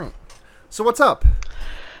So what's up?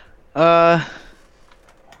 Uh,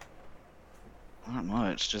 Not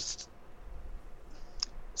much. Just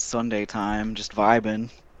Sunday time, just vibing.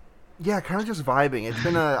 Yeah, kind of just vibing. It's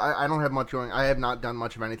been I don't have much going. I have not done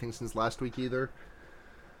much of anything since last week either.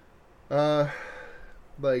 Uh,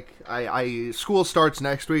 I school starts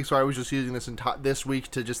next week, so I was just using this week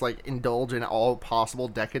to just like indulge in all possible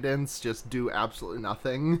decadence, just do absolutely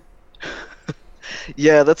nothing.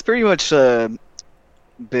 Yeah, that's pretty much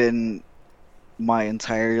been my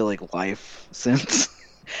entire life since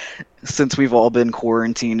since we've all been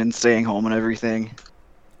quarantined and staying home and everything.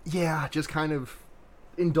 Yeah, just kind of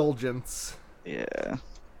indulgence, Yeah.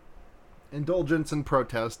 indulgence and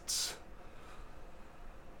protests.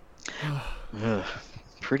 Ugh,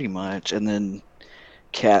 pretty much. And then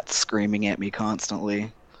cats screaming at me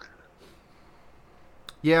constantly.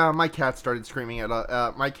 Yeah, my cat started screaming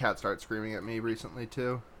at me recently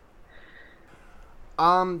too.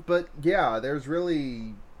 But yeah, there's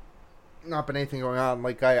really not been anything going on.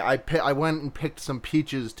 Like I went and picked some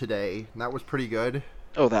peaches today, and that was pretty good.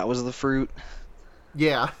 Oh, that was the fruit.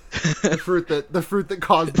 Yeah, the fruit that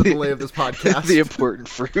caused the delay of this podcast. The important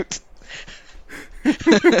fruit.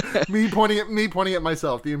 me pointing at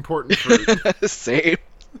myself, the important fruit. Same.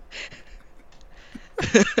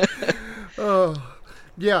 Oh,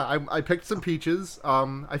 yeah, I picked some peaches.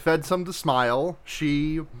 I fed some to Smile.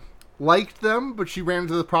 She liked them, but she ran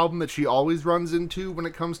into the problem that she always runs into when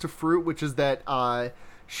it comes to fruit, which is that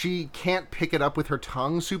she can't pick it up with her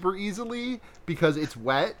tongue super easily because it's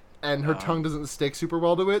wet and her tongue doesn't stick super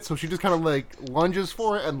well to it. So she just kind of like lunges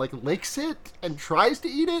for it and like licks it and tries to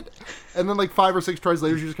eat it, and then like 5 or 6 tries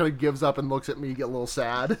later, she just kind of gives up and looks at me and get a little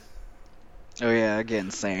sad. Oh yeah,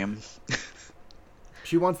 again, same.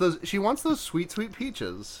 She wants those. She wants those sweet, sweet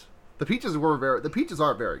peaches. The peaches are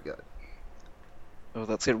very good. Oh,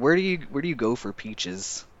 that's good. Where do you go for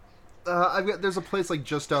peaches? There's a place like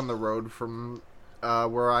just down the road from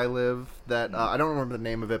where I live that I don't remember the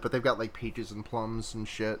name of it, but they've got like peaches and plums and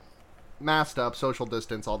shit, masked up, social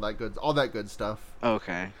distance, all that good stuff.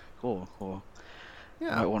 Okay, cool. I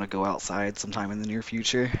Yeah, might want to go outside sometime in the near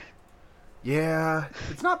future. yeah,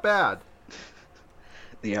 it's not bad.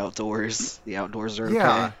 The outdoors are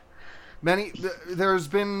Yeah, okay. there's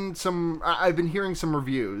been some. I've been hearing some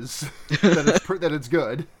reviews that it's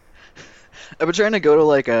good. I've been trying to go to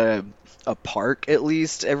like a park at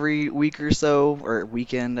least every week or so, or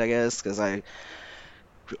weekend, I guess, because I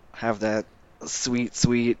have that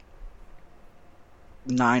sweet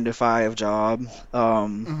 9 to 5 job.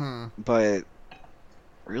 Hmm. But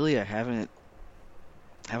really, I haven't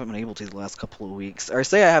been able to the last couple of weeks. Or I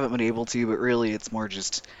say I haven't been able to, but really, it's more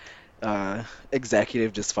just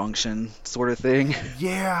executive dysfunction sort of thing.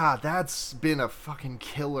 Yeah, that's been a fucking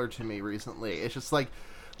killer to me recently. It's just like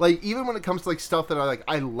even when it comes to like stuff that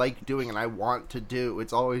I like doing and I want to do,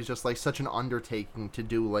 it's always just like such an undertaking to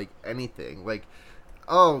do like anything. Like,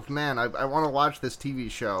 oh man, I want to watch this TV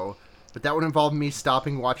show, but that would involve me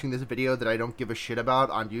stopping watching this video that I don't give a shit about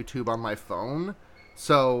on YouTube on my phone.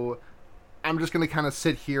 So I'm just gonna kind of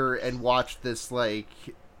sit here and watch this like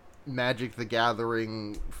Magic the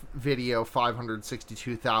Gathering video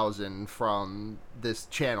 562,000 from this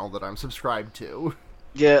channel that I'm subscribed to.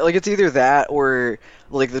 Yeah, like it's either that or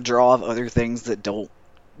like the draw of other things that don't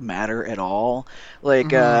matter at all. Hmm.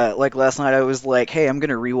 Like last night I was like, "Hey, I'm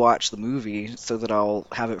gonna rewatch the movie so that I'll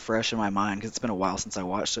have it fresh in my mind because it's been a while since I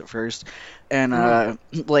watched it first." And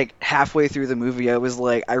Hmm. like halfway through the movie, I was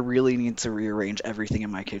like, "I really need to rearrange everything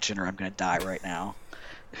in my kitchen or I'm gonna die right now."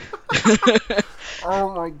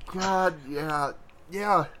 Oh my god, yeah,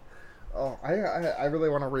 yeah. Oh, I really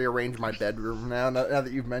want to rearrange my bedroom now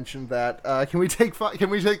that you've mentioned that. Can we take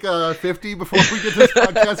 50 before we get this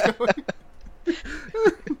podcast going?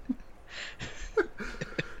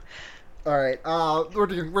 All right. We're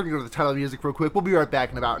gonna go to the title of music real quick. We'll be right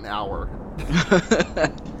back in about an hour.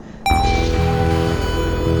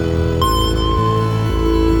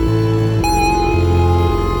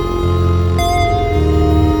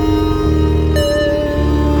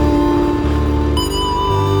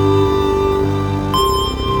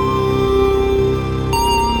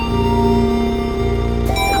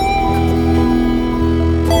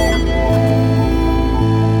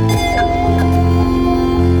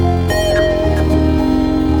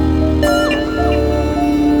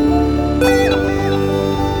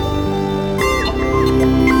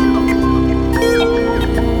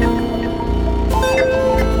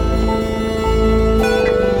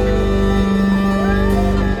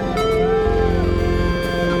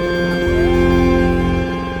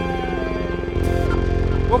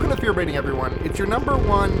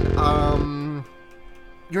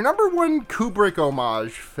 your number one Kubrick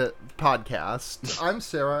homage podcast. I'm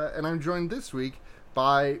Sarah, and I'm joined this week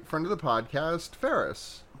by friend of the podcast,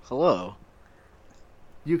 Ferris. Hello.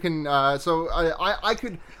 You can, I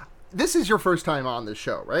could, this is your first time on this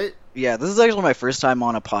show, right? Yeah, this is actually my first time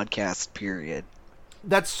on a podcast, period.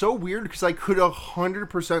 That's so weird because I could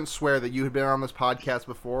 100% swear that you had been on this podcast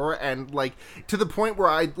before, and like to the point where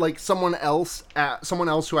I like someone else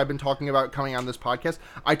who I've been talking about coming on this podcast.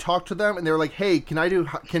 I talked to them and they were like, "Hey, can I do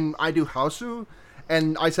Hausu?"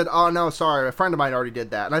 And I said, "Oh no, sorry, a friend of mine already did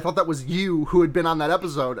that." And I thought that was you who had been on that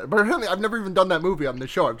episode, but apparently I've never even done that movie on the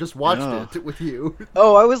show. I've just watched it with you.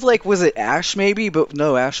 Oh, I was like, was it Ash maybe? But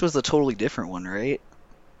no, Ash was a totally different one, right?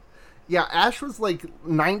 Yeah, Ash was like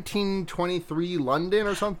 1923 London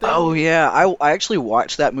or something. Oh yeah, I actually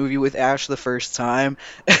watched that movie with Ash the first time.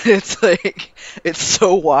 It's like, it's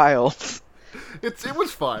so wild. It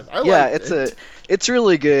was fun. I liked it. It's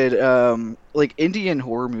really good. Like Indian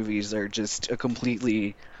horror movies are just a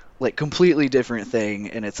completely different thing,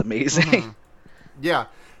 and it's amazing. Mm-hmm. Yeah.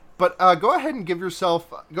 But go ahead and give the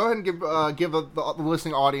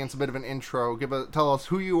listening audience a bit of an intro. Tell us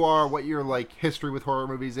who you are, what your like history with horror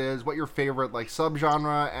movies is, what your favorite like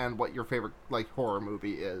subgenre, and what your favorite like horror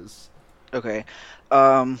movie is. Okay,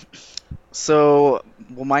 my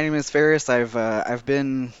name is Ferris. I've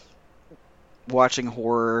been watching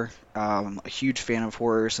horror. A huge fan of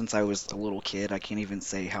horror since I was a little kid. I can't even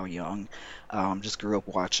say how young. Just grew up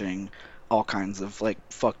watching all kinds of like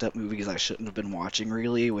fucked up movies I shouldn't have been watching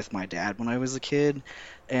really with my dad when I was a kid,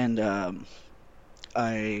 and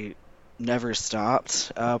I never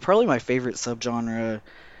stopped. Probably my favorite subgenre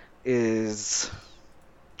is,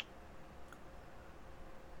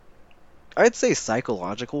 I'd say,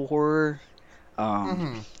 psychological horror,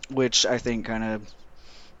 which I think kind of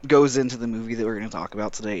goes into the movie that we're going to talk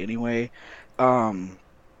about today anyway. But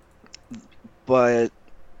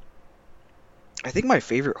I think my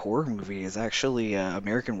favorite horror movie is actually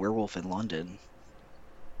American Werewolf in London.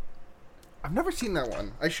 I've never seen that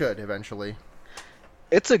one. I should eventually.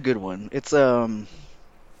 It's a good one. It's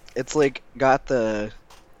like got the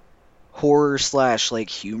horror / like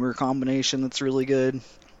humor combination that's really good.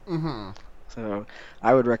 Mm-hmm. So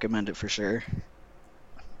I would recommend it for sure.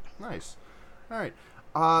 Nice. All right.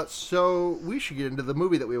 So we should get into the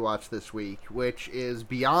movie that we watched this week, which is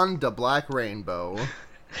Beyond the Black Rainbow.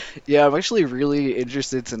 Yeah, I'm actually really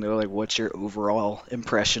interested to know like what your overall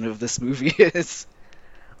impression of this movie is.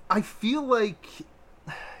 I feel like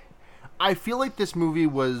this movie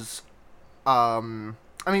was I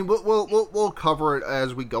mean we'll cover it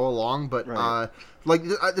as we go along, but right.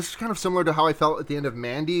 This is kind of similar to how I felt at the end of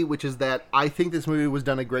Mandy, which is that I think this movie was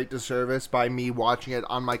done a great disservice by me watching it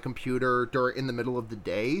on my computer in the middle of the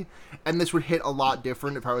day, and this would hit a lot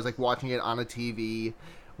different if I was like watching it on a TV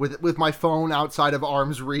with my phone outside of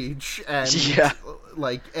arm's reach and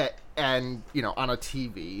and you know, on a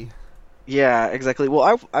TV. Yeah, exactly.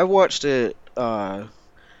 Well, I watched it on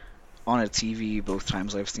a TV both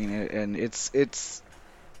times I've seen it, and it's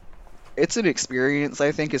an experience,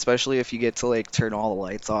 I think, especially if you get to like turn all the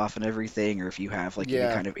lights off and everything, or if you have like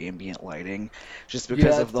any kind of ambient lighting, just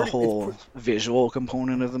because of the whole visual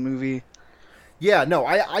component of the movie. Yeah, no,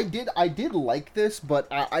 I did like this, but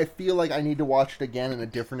I feel like I need to watch it again in a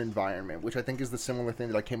different environment, which I think is the similar thing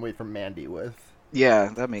that I came away from Mandy with. Yeah,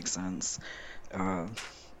 that makes sense.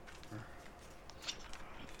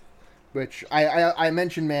 Which I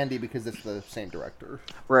mentioned Mandy because it's the same director.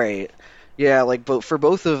 Right. Yeah, like for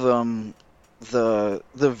both of them, the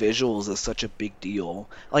visuals is such a big deal.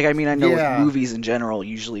 Like, I mean, I know with movies in general,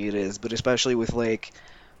 usually it is, but especially with like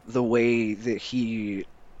the way that he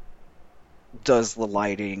does the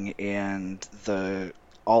lighting and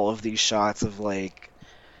all of these shots of like,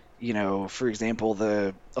 you know, for example,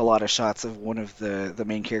 a lot of shots of one of the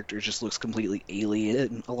main characters just looks completely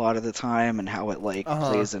alien a lot of the time, and how it like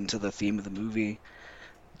plays into the theme of the movie.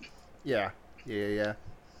 Yeah.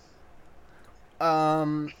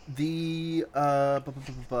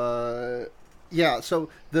 So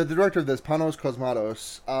the director of this, Panos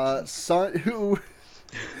Cosmatos, son who.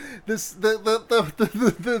 The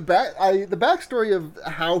backstory of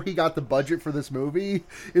how he got the budget for this movie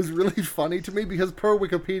is really funny to me because per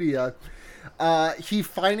Wikipedia, he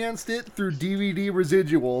financed it through DVD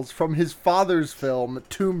residuals from his father's film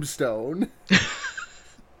Tombstone.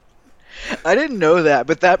 I didn't know that,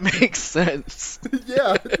 but that makes sense.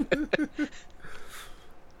 Yeah.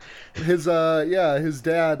 His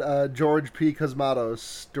dad, George P.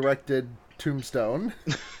 Cosmatos, directed Tombstone.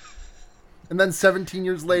 And then 17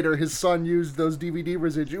 years later, his son used those DVD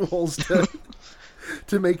residuals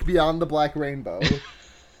to make Beyond the Black Rainbow.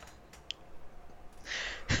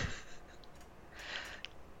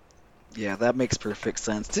 Yeah, that makes perfect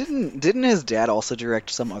sense. Didn't his dad also direct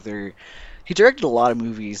some other? He directed a lot of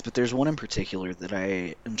movies, but there's one in particular that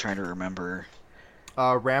I am trying to remember.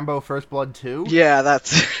 Rambo: First Blood 2. Yeah,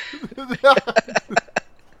 that's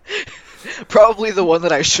probably the one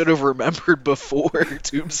that I should have remembered before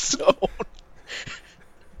Tombstone.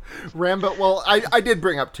 Rambo. Well, I did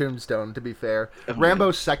bring up Tombstone, to be fair. Oh,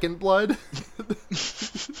 Rambo: Second Blood.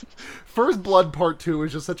 First Blood Part 2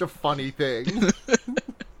 is just such a funny thing.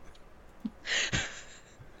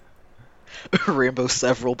 Rambo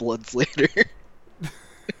several bloods later.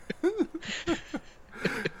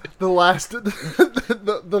 The Last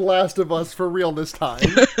of Us for real this time.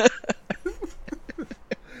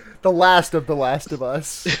 The last of The Last of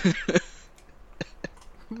Us.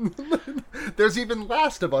 There's even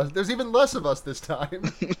Last of Us. There's even less of us this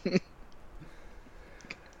time.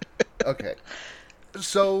 Okay.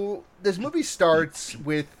 So this movie starts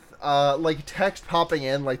with like text popping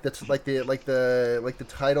in like the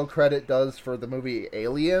title credit does for the movie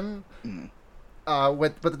Alien.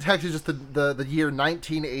 But the text is just the year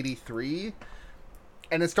 1983.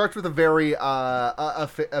 And it starts with a very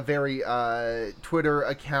Twitter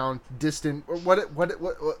account distant what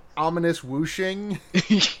ominous whooshing.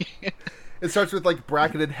 It starts with like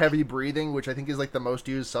bracketed heavy breathing, which I think is like the most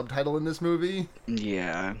used subtitle in this movie.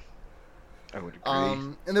 Yeah, I would agree.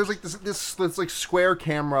 And there's like this like square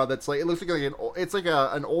camera that's like it looks like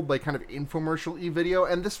an old like kind of infomercial-y video,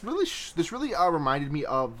 and this really reminded me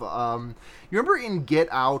of you remember in Get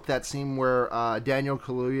Out that scene where Daniel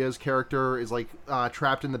Kaluuya's character is like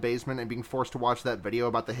trapped in the basement and being forced to watch that video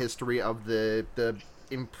about the history of the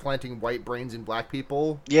implanting white brains in black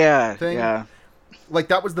people. Yeah, thing. yeah. Like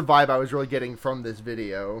that was the vibe I was really getting from this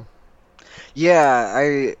video.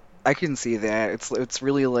 Yeah, I can see that. It's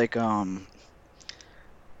really like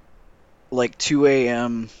 2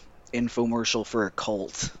 a.m. infomercial for a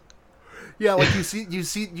cult. Yeah, like you see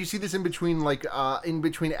this in between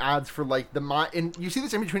ads for like you see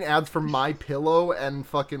this in between ads for My Pillow and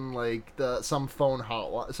fucking like some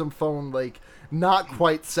phone like not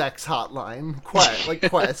quite sex hotline,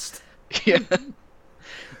 Quest. Yeah.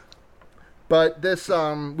 But this,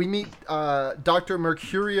 we meet Dr.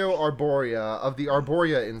 Mercurio Arboria of the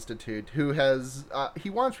Arboria Institute, who has, he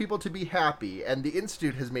wants people to be happy, and the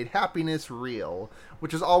Institute has made happiness real,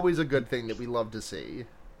 which is always a good thing that we love to see.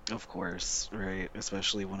 Of course, right?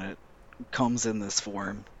 Especially when it comes in this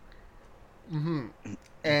form. Mm-hmm.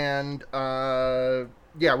 And,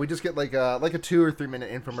 yeah, we just get like a 2 or 3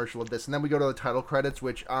 minute infomercial of this, and then we go to the title credits,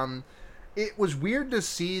 which, it was weird to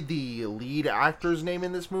see the lead actor's name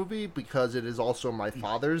in this movie because it is also my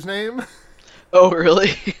father's name. Oh,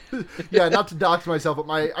 really? Yeah, not to dox myself,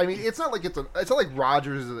 but it's not like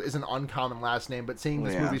Rogers is an uncommon last name, but seeing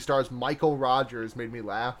this movie stars Michael Rogers made me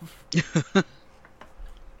laugh.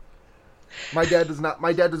 My dad does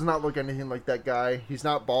not look anything like that guy. He's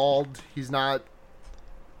not bald. He's not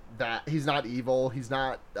evil. He's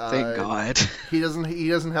not Thank God. He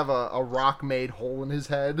doesn't have a rock made hole in his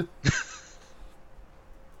head.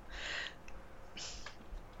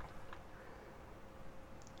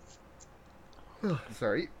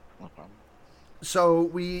 Sorry. No problem. So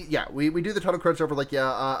we do the title credits over like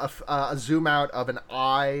a zoom out of an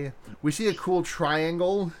eye. We see a cool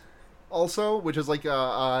triangle, also, which is like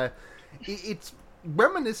it's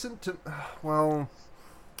reminiscent to well,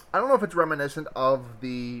 I don't know if it's reminiscent of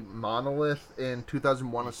the monolith in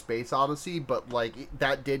 2001: A Space Odyssey, but like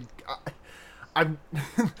that did. I've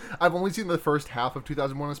only seen the first half of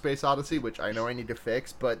 2001: A Space Odyssey, which I know I need to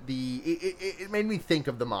fix, but it made me think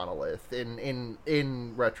of the monolith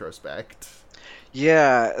in retrospect.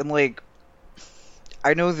 Yeah, and like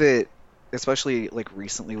I know that especially like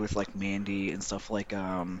recently with like Mandy and stuff like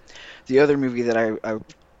the other movie that I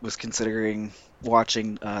was considering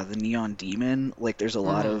watching, the Neon Demon, like there's a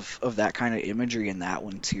lot of that kind of imagery in that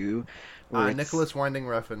one too. Nicholas Winding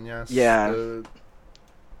Refn, yes. Yeah.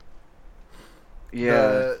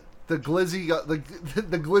 Yeah. The glizzy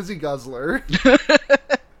guzzler.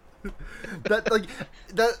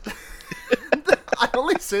 that I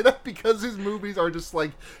only say that because his movies are just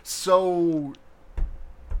like so.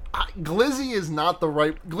 Glizzy is not.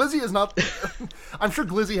 I'm sure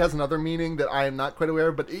glizzy has another meaning that I am not quite aware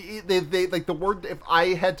of, but they like the word. If I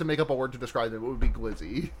had to make up a word to describe them, it would be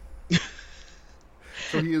glizzy.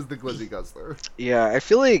 So he is the glizzy guzzler. Yeah, I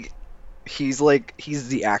feel like he's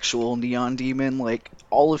the actual Neon Demon. Like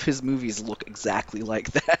all of his movies look exactly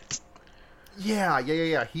like that. Yeah.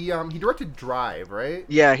 He directed Drive, right?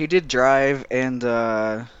 Yeah, he did Drive and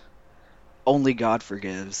Only God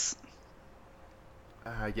Forgives.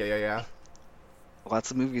 Yeah.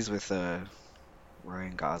 Lots of movies with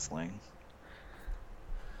Ryan Gosling.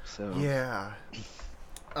 So Yeah.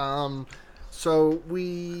 Um, so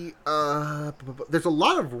there's a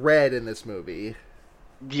lot of red in this movie.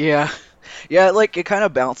 yeah, yeah, like it kind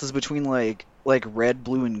of bounces between like red,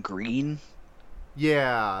 blue, and green.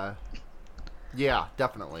 Yeah. Yeah,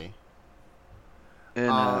 definitely. And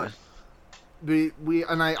Uh,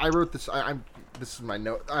 I wrote this. This is my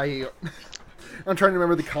note. I'm trying to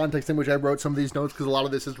remember the context in which I wrote some of these notes because a lot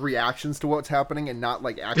of this is reactions to what's happening and not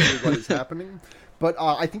like actually what is happening. But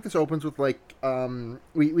I think this opens with like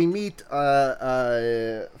we meet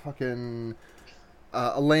fucking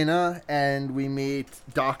Elena, and we meet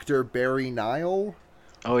Dr. Barry Nile.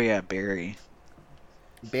 oh yeah, Barry,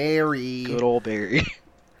 Barry. good old Barry.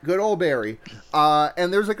 Good old Barry.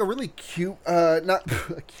 And there's like a really cute, not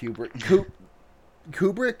Kubrick.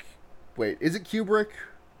 Kubrick? Wait, is it Kubrick?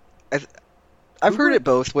 I've heard Kubrick? it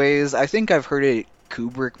both ways. I think I've heard it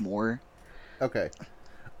Kubrick more. Okay.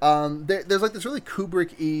 There's like this really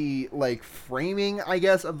Kubrick-y like framing, I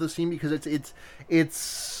guess, of the scene because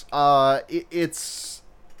it's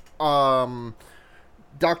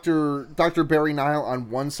Dr. Barry Nile on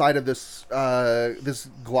one side of this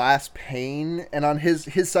glass pane, and on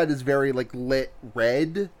his side is very like lit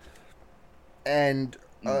red, and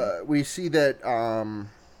we see that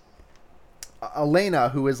Elena,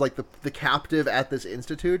 who is like the captive at this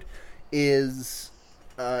institute, is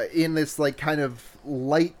in this like kind of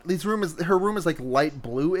light. Her room is like light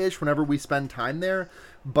bluish whenever we spend time there,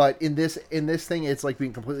 but in this thing, it's like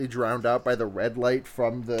being completely drowned out by the red light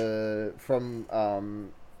from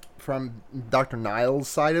Dr. Niles'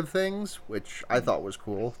 side of things, which I thought was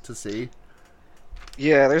cool to see.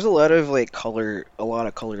 Yeah, there's a lot of like a lot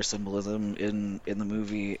of color symbolism in the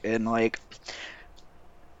movie, and like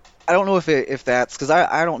I don't know if that's because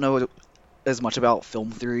I don't know as much about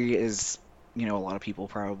film theory as a lot of people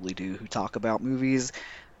probably do who talk about movies,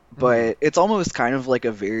 but it's almost kind of like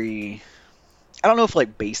a very, I don't know if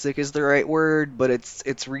like basic is the right word, but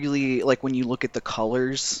it's really like when you look at the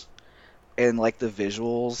colors and like the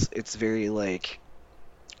visuals, it's very like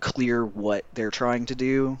clear what they're trying to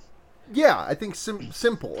do. Yeah, I think simple.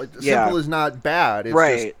 Yeah. Simple is not bad. It's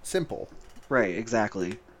Right. just simple. Right,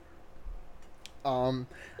 exactly.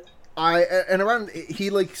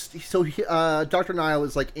 Dr. Nile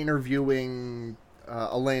is like interviewing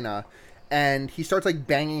Elena, and he starts like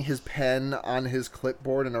banging his pen on his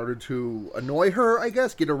clipboard in order to annoy her, I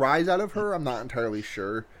guess, get a rise out of her. I'm not entirely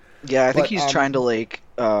sure. Yeah, I think But, he's trying to like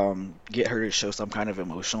get her to show some kind of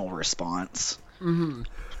emotional response.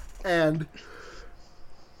 And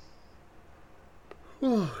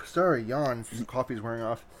sorry, yawn. Coffee's wearing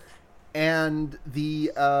off. And she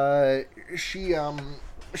has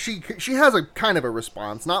a kind of a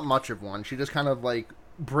response, not much of one. She just kind of like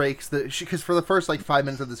breaks because for the first like 5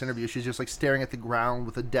 minutes of this interview, she's just like staring at the ground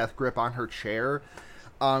with a death grip on her chair.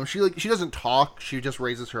 She doesn't talk. She just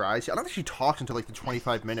raises her eyes. I don't think she talks until like the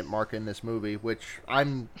 25-minute mark in this movie, which I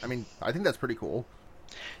think that's pretty cool.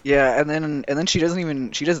 Yeah, and then she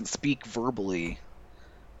doesn't speak verbally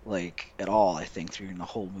like at all, I think, through the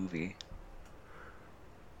whole movie.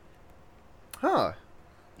 Huh.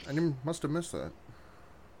 Must have missed that.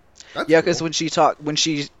 That's Yeah, because cool. when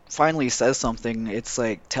she finally says something, it's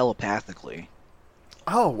like telepathically.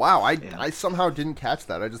 Oh wow, Yeah. I somehow didn't catch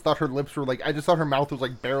that. I just thought her lips were like I just thought her mouth was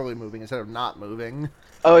like barely moving instead of not moving.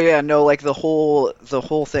 Oh yeah, no, like the whole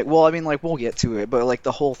thing. Well, I mean, like we'll get to it, but like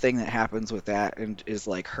the whole thing that happens with that and is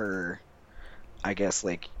like her, I guess,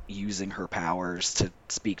 like using her powers to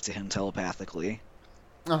speak to him telepathically.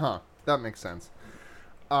 Uh-huh. That makes sense.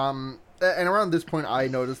 And around this point I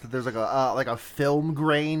noticed that there's like a film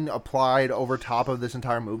grain applied over top of this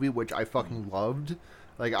entire movie, which I fucking loved.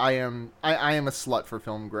 Like I am a slut for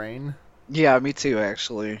film grain. Yeah, me too,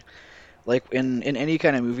 actually. Like in any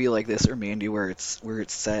kind of movie like this or Mandy where it's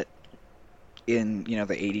set in, the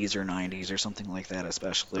 80s or 90s or something like that,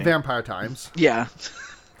 especially. Vampire Times. Yeah.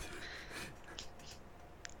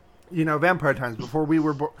 Vampire Times before we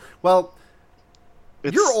were well,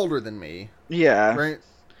 It's, you're older than me, Yeah. right?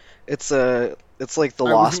 It's like the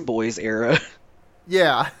I Lost wasn't- Boys era.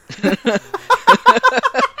 Yeah.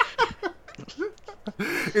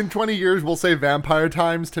 In 20 years we'll say Vampire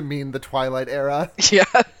Times to mean the Twilight era. Yeah.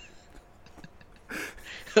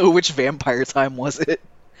 Which vampire time was it?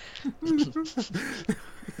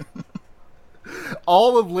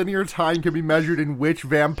 All of linear time can be measured in which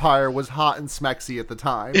vampire was hot and smexy at the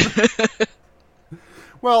time.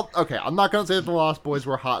 Well, okay, I'm not going to say that the Lost Boys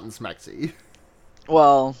were hot and smexy.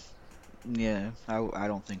 Well, yeah, I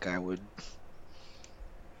don't think I would.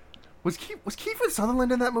 Was Kiefer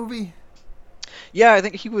Sutherland in that movie? Yeah, I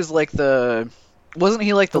think he was like wasn't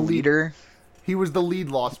he like the The lead- leader? He was the lead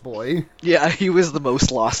lost boy. Yeah, he was the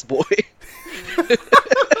most lost boy.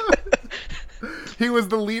 He was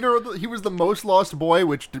the leader. He was the most lost boy,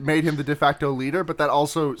 which made him the de facto leader. But that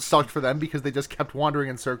also sucked for them because they just kept wandering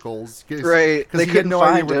in circles. Right, Because he had no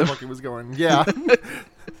idea where the fuck he was going. Yeah.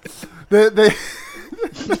 they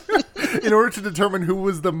in order to determine who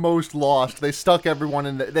was the most lost, they stuck everyone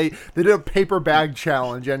in. They did a paper bag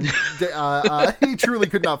challenge, and he truly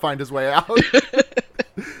could not find his way out.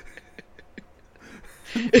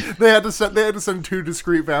 They had to send 2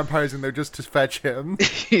 discreet vampires in there just to fetch him.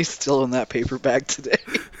 He's still in that paper bag today.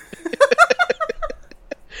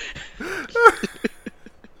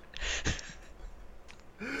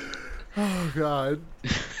 Oh God.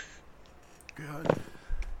 God.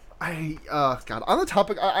 On the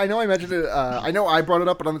topic, I know I mentioned it. I know I brought it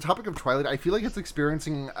up, but on the topic of Twilight, I feel like it's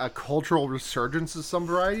experiencing a cultural resurgence of some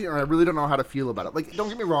variety, and I really don't know how to feel about it. Like, don't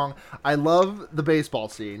get me wrong, I love the baseball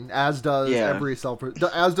scene, as does every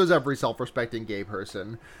self-respecting gay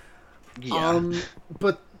person. Yeah.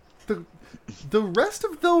 But the rest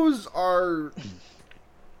of those are.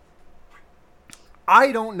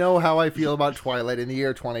 I don't know how I feel about Twilight in the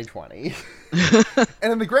year 2020.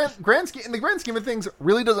 And in the grand scheme of things,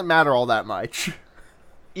 really doesn't matter all that much.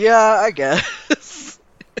 Yeah, I guess.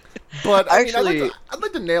 But I mean, I'd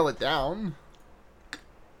like to nail it down.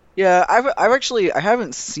 Yeah, I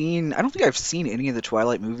haven't seen. I don't think I've seen any of the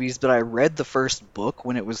Twilight movies, but I read the first book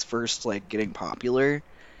when it was first like getting popular.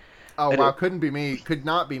 Oh wow, couldn't be me. Could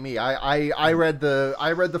not be me. I read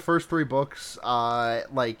the first 3 books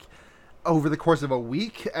like over the course of a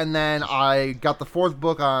week, and then I got the 4th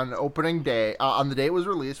book on opening day, on the day it was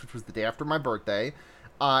released, which was the day after my birthday,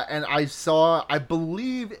 and I saw, I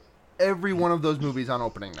believe, every one of those movies on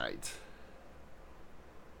opening night.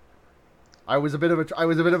 I was a bit of a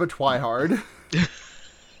twihard.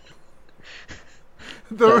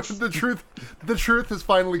 The truth has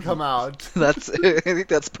finally come out. I think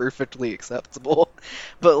that's perfectly acceptable.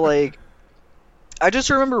 But like, I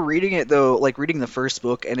just remember reading it though, like reading the first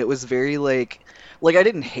book, and it was very like I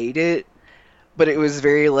didn't hate it, but it was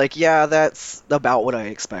very like, yeah, that's about what I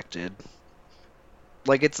expected.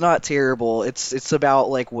 Like, it's not terrible. It's about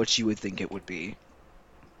like what you would think it would be.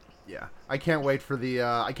 Yeah, I can't wait for the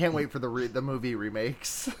the movie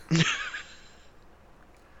remakes.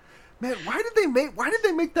 Man, why did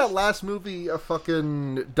they make that last movie a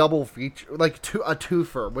fucking double feature, like a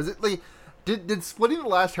twofer? Was it like did splitting the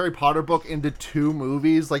last Harry Potter book into 2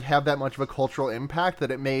 movies like have that much of a cultural impact that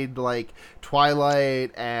it made like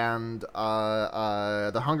Twilight and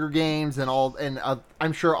The Hunger Games and all, and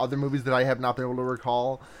I'm sure other movies that I have not been able to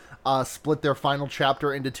recall split their final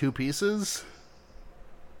chapter into 2 pieces?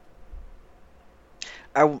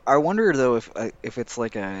 I wonder though if it's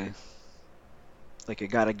like a you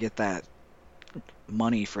gotta get that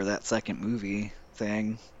money for that second movie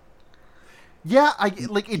thing. Yeah,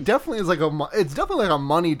 it definitely is it's definitely like a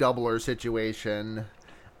money doubler situation.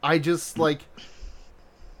 I just like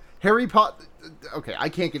Harry Potter. Okay, I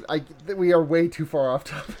can't get. We are way too far off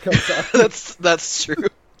topic. I'm sorry. That's true.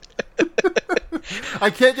 I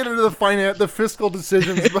can't get into the fiscal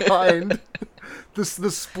decisions behind the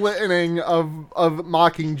splitting of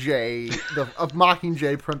Mockingjay, of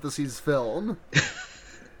Mockingjay parentheses film.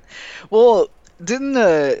 Well, didn't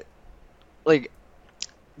the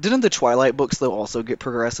Twilight books though also get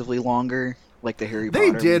progressively longer, like the Harry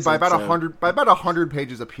Potter? They did by about 100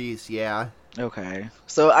 pages a piece. Yeah. Okay,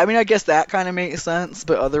 so I mean, I guess that kind of makes sense,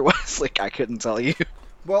 but otherwise, like, I couldn't tell you.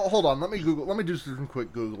 Well, hold on. Let me do some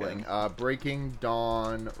quick googling. Breaking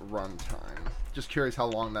Dawn runtime. Just curious how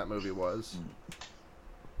long that movie was.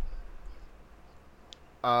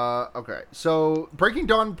 Okay. So Breaking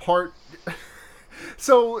Dawn part.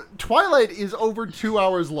 So Twilight is over 2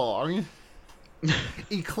 hours long.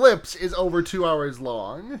 Eclipse is over 2 hours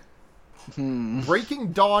long.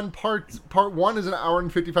 Breaking Dawn part 1 is 1 hour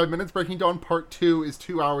and 55 minutes. Breaking Dawn part 2 is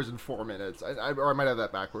 2 hours and 4 minutes. Or I might have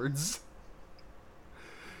that backwards.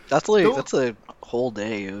 That's a whole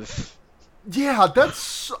day of. Yeah,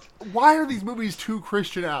 that's why are these movies 2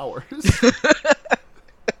 Christian hours?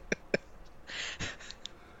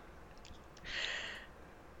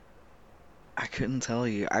 I couldn't tell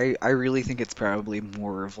you. I really think it's probably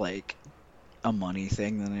more of like a money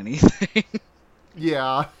thing than anything.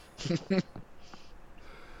 Yeah.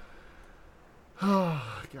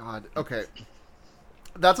 Oh God. Okay.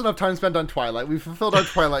 That's enough time spent on Twilight. We've fulfilled our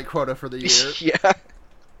Twilight quota for the year. Yeah.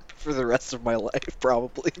 For the rest of my life,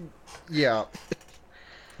 probably. Yeah.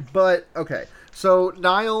 But, okay. So,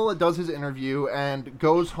 Niall does his interview and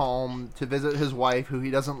goes home to visit his wife, who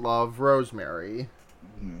he doesn't love, Rosemary.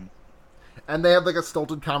 Mm-hmm. And they have like a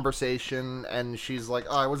stilted conversation, and she's like,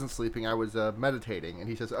 "Oh, I wasn't sleeping. I was meditating." And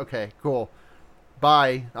he says, "Okay, cool.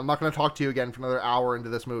 Bye. I'm not going to talk to you again for another hour into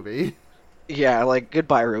this movie." Yeah, like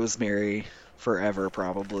goodbye Rosemary forever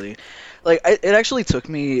probably. Like it actually took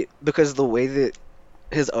me because the way that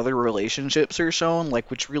his other relationships are shown,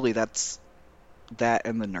 like which really that's that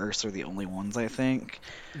and the nurse are the only ones I think.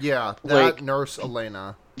 Yeah, that Like nurse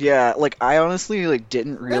Elena, yeah, like I honestly like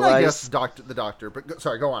didn't and I guess realize. the doctor. But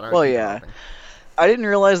sorry, go on. I Well, keep yeah, interrupting. I didn't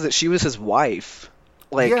realize that she was his wife.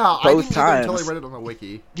 Like Yeah, I both didn't either until I times. read it on the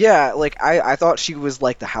wiki. Yeah, like I thought she was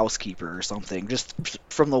like the housekeeper or something, just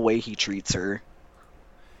from the way he treats her.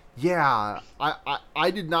 Yeah,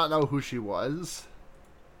 I did not know who she was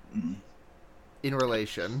Mm. in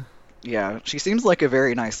relation. Yeah, she seems like a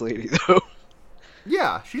very nice lady though.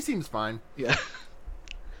 Yeah, she seems fine. Yeah.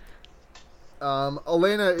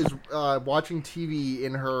 Elena is watching TV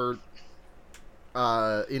in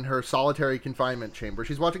her solitary confinement chamber.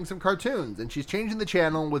 She's watching some cartoons, and she's changing the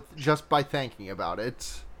channel with just by thinking about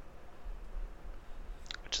it.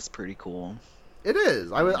 Which is pretty cool. It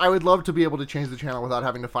is. I would love to be able to change the channel without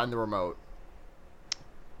having to find the remote.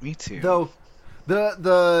 Me too. Though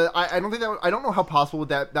I don't think I don't know how possible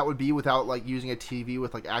that would be without like using a TV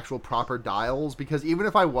with like actual proper dials, because even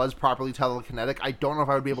if I was properly telekinetic, I don't know if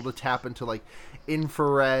I would be able to tap into like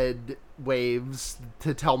infrared waves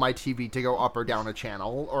to tell my TV to go up or down a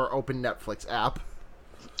channel or open Netflix app.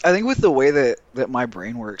 I think with the way that my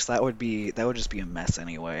brain works, that would just be a mess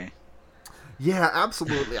anyway. Yeah,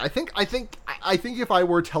 absolutely. I think if I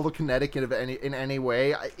were telekinetic in any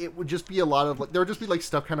way, it would just be a lot of like there would just be like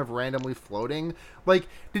stuff kind of randomly floating. Like,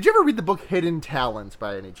 did you ever read the book Hidden Talents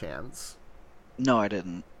by any chance? No, I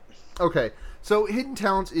didn't. Okay, so Hidden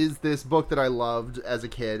Talents is this book that I loved as a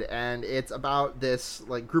kid, and it's about this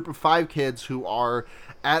like group of 5 kids who are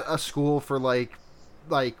at a school for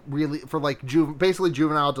really for like basically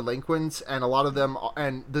juvenile delinquents, and a lot of them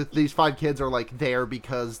these 5 kids are like there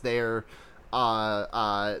because they're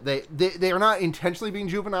they are not intentionally being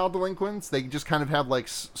juvenile delinquents. They just kind of have like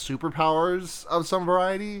superpowers of some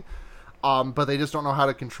variety, but they just don't know how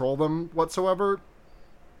to control them whatsoever.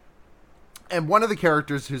 And one of the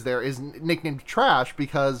characters who's there is nicknamed Trash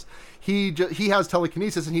because he has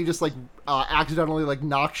telekinesis, and he just like accidentally like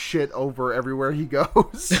knocks shit over everywhere he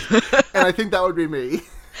goes. And I think that would be me.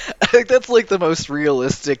 I think that's like the most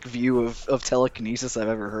realistic view of telekinesis I've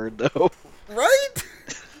ever heard, though. Right?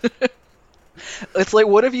 It's like,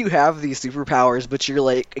 what if you have these superpowers, but you're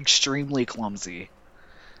like extremely clumsy?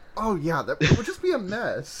 Oh yeah, that would just be a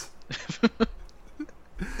mess.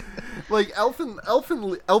 Like elfin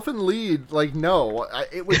lead, like no,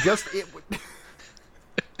 it would just it would.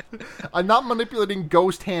 I'm not manipulating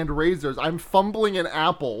ghost hand razors. I'm fumbling an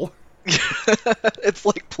apple. It's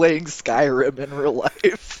like playing Skyrim in real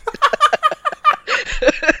life.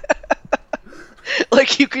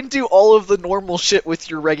 Like, you can do all of the normal shit with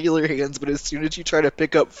your regular hands, but as soon as you try to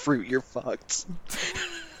pick up fruit, you're fucked.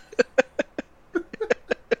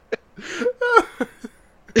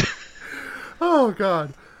 Oh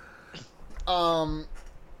god.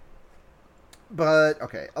 But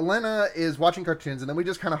okay, Elena is watching cartoons, and then we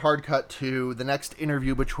just kind of hard cut to the next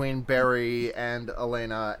interview between Barry and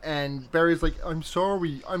Elena. And Barry's like, I'm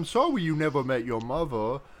sorry you never met your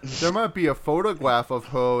mother. There might be a photograph of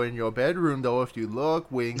her in your bedroom, though, if you look.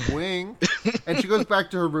 Wink, wink." And she goes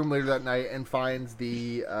back to her room later that night and finds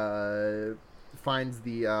the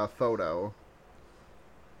photo.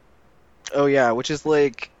 Oh yeah, which is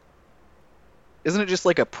like, isn't it just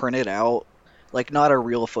like a printed out, like not a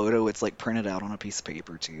real photo? It's like printed out on a piece of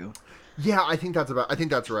paper too. Yeah, I think that's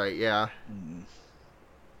right. Yeah.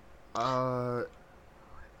 Mm.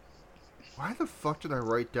 Why the fuck did I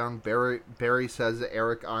write down Barry says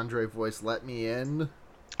Eric Andre voice, "Let me in"?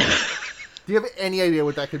 Do you have any idea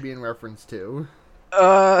what that could be in reference to?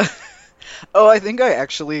 Uh, oh, I think I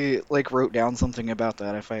actually like wrote down something about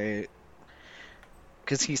that.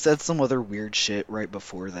 Because he said some other weird shit right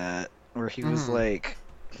before that, where he was like,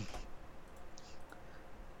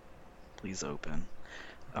 "Please open."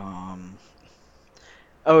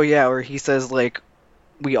 Oh yeah, where he says like,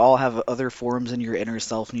 "We all have other forms, and your inner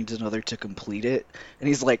self needs another to complete it." And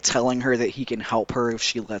he's like telling her that he can help her if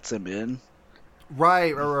she lets him in.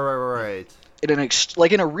 Right. In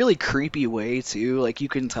a really creepy way too. Like you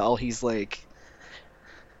can tell he's like,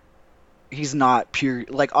 he's not pure,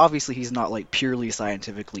 like obviously he's not like purely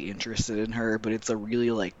scientifically interested in her, but it's a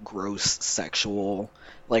really like gross sexual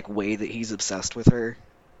like way that he's obsessed with her.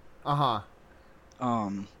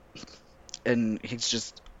 Um, and he's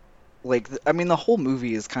just like, I mean, the whole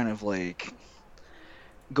movie is kind of like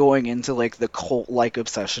going into like the cult like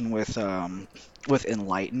obsession with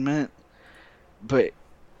enlightenment. but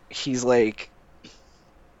he's like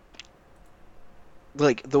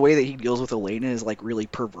the way that he deals with Elena is like really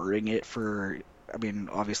perverting it for, I mean,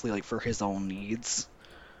 obviously like for his own needs,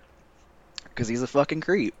 because he's a fucking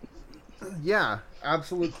creep. Yeah,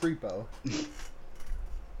 absolute creepo.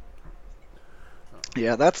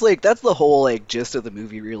 Yeah, that's the whole like gist of the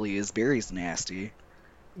movie. Really, is Barry's nasty.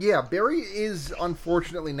 Yeah, Barry is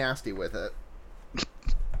unfortunately nasty with it.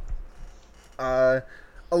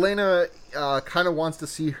 Elena kind of wants to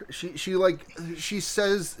see her. She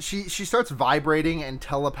says she starts vibrating and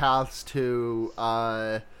telepaths to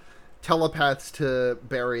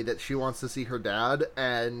Barry that she wants to see her dad,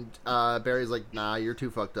 and Barry's like, nah, you're too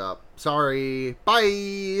fucked up. Sorry,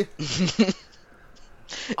 bye.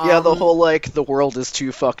 Yeah, the whole like the world is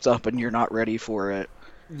too fucked up and you're not ready for it.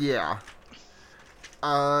 Yeah.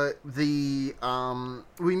 We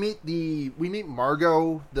meet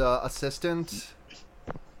Margot, the assistant.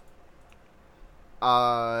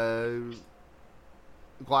 Glasses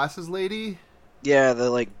lady. Yeah, the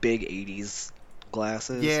like big '80s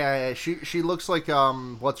glasses. Yeah, she looks like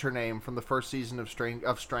what's her name from the first season of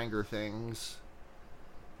Stranger Things.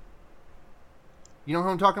 You know who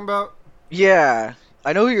I'm talking about? Yeah,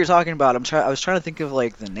 I know who you're talking about. I was trying to think of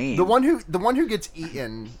like the name. The one who gets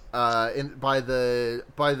eaten by the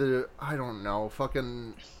I don't know,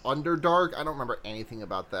 fucking Underdark. I don't remember anything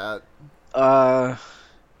about that.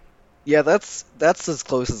 Yeah, that's as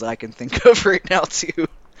close as I can think of right now too.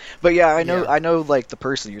 But yeah, I know like the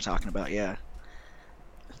person you're talking about. Yeah.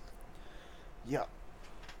 Yeah.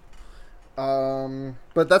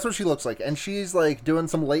 But that's what she looks like, and she's like doing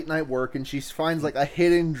some late night work, and she finds like a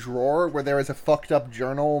hidden drawer where there is a fucked up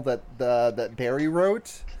journal that Barry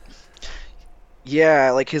wrote. Yeah,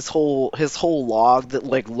 like his whole log that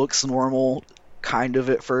like looks normal, kind of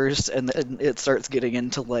at first, and then it starts getting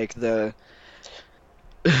into like the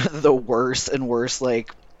worse and worse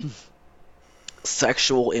like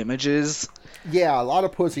sexual images. Yeah, a lot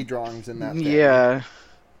of pussy drawings in that thing. Yeah.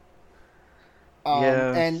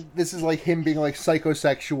 And this is like him being like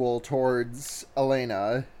psychosexual towards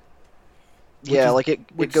Elena. Yeah, like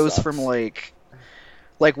it goes from like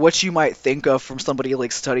what you might think of from somebody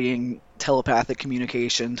like studying telepathic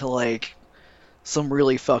communication to like some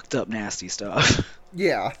really fucked up nasty stuff.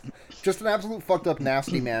 Yeah. Just an absolute fucked up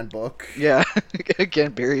nasty man book. Yeah.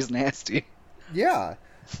 Again, Barry's nasty. Yeah.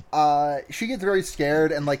 She gets very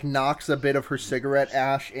scared and like knocks a bit of her cigarette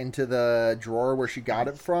ash into the drawer where she got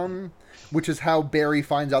it from, which is how Barry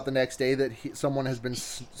finds out the next day that someone has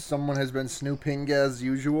been snooping as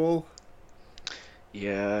usual.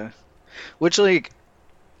 Yeah, which like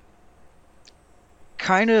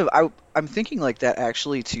kind of I'm thinking like that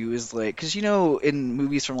actually too is like, because you know in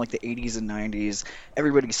movies from like the 80s and 90s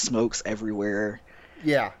everybody smokes everywhere.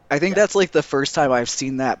 Yeah. I think that's like the first time I've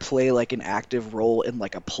seen that play like an active role in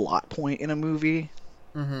like a plot point in a movie.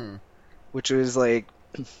 Mm-hmm. Which was like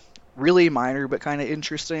really minor but kind of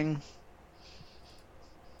interesting.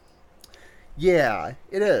 Yeah,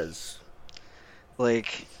 it is.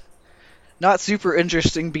 Like, not super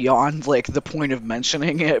interesting beyond like the point of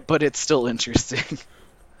mentioning it, but it's still interesting.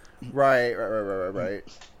 Right.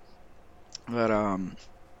 But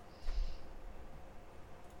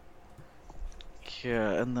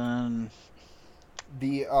yeah, and then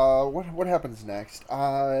the what happens next?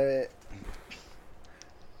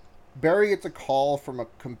 Barry gets a call from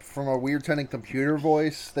a weird sounding computer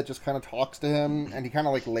voice that just kind of talks to him, and he kind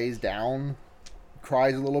of like lays down,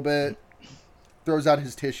 cries a little bit, throws out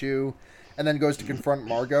his tissue, and then goes to confront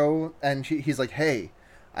Margot. And he's like, "Hey,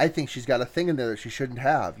 I think she's got a thing in there that she shouldn't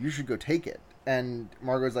have. You should go take it." And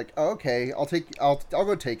Margot's like, "Oh, okay, I'll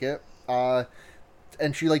go take it."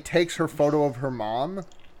 And she like takes her photo of her mom.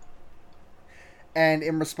 And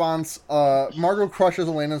in response, Margot crushes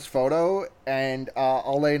Elena's photo, and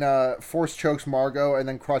Elena force chokes Margot and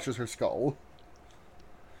then crushes her skull.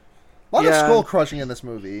 A lot of skull crushing in this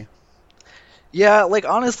movie. Yeah, like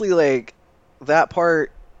honestly, like that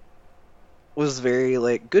part was very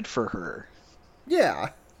like good for her.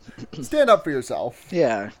 Yeah, stand up for yourself.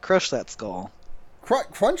 Yeah, crush that skull.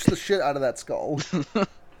 Crunch the shit out of that skull.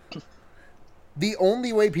 The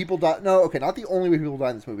only way people die... No, okay, not the only way people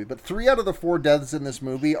die in this movie, but 3 out of the 4 deaths in this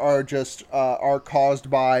movie are just... are caused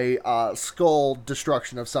by skull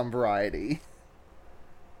destruction of some variety.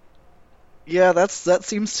 Yeah, that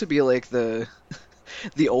seems to be, like, the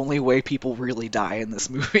only way people really die in this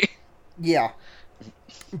movie. Yeah.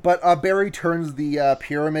 But Barry turns the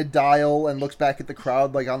pyramid dial and looks back at the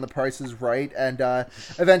crowd like on The Price is Right, and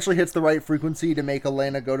eventually hits the right frequency to make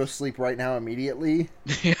Elena go to sleep right now immediately.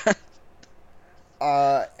 Yeah.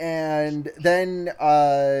 And then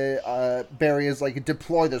Barry is like,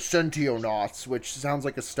 deploy the Sentionauts, which sounds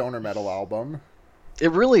like a stoner metal album.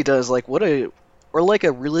 It really does. Like or like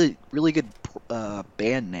a really really good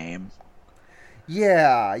band name.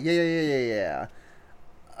 Yeah.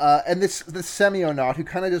 And this Semionaut, who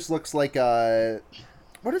kind of just looks like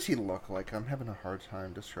what does he look like? I'm having a hard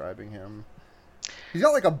time describing him. He's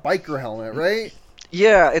got like a biker helmet, right?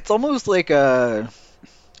 Yeah, it's almost like Power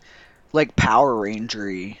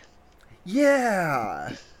Rangery.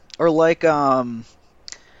 Yeah. Or like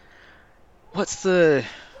what's the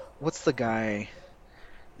guy?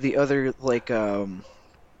 The other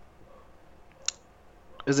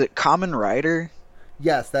is it Kamen Rider?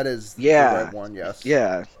 Yes, that is the Yeah. right one. Yes.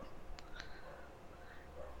 Yeah.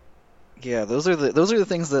 Yeah, those are the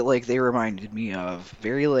things that like they reminded me of.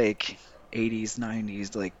 Very like 80s,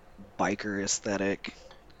 90s like biker aesthetic.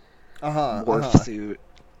 Morph suit.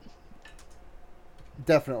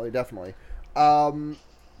 Definitely.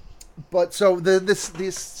 But so this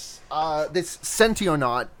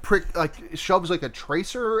Sentionaut shoves like a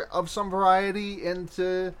tracer of some variety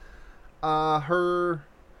into her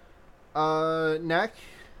neck.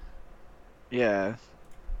 Yeah.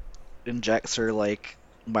 Injects her like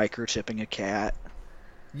microchipping a cat.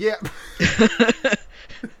 Yeah.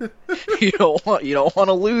 You don't want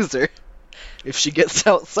to lose her if she gets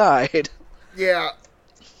outside. Yeah.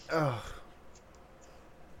 Ugh.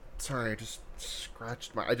 Sorry, I just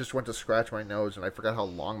went to scratch my nose and I forgot how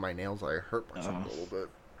long my nails are. I hurt myself a little bit.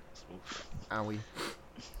 Owie.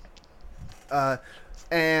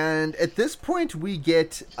 And at this point we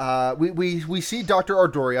get we see Dr.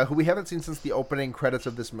 Ardoria, who we haven't seen since the opening credits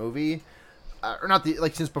of this movie. Or not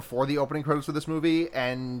since before the opening credits of this movie,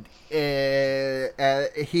 and he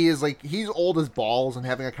is like, he's old as balls and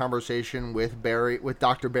having a conversation with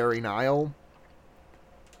Dr. Barry Nile.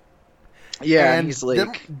 Yeah, and he's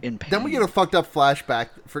like in pain. Then we get a fucked up flashback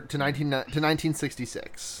to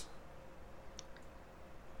 1966.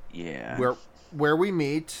 Yeah. Where we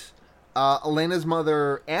meet Elena's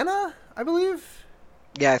mother, Anna, I believe.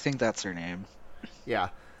 Yeah, I think that's her name. Yeah.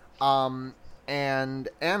 And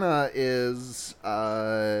Anna is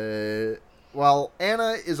Anna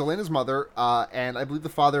is Elena's mother, and I believe the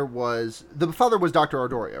father was Dr.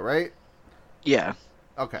 Ardoria, right? Yeah.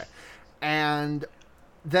 Okay. And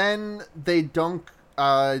then they dunk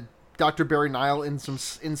Dr. Barry Nile in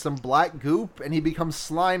some black goop, and he becomes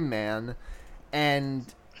Slime Man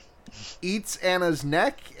and eats Anna's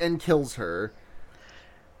neck and kills her.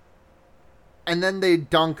 And then they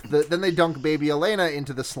dunk baby Elena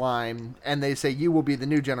into the slime, and they say, "You will be the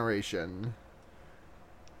new generation."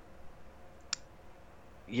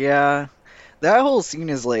 Yeah, that whole scene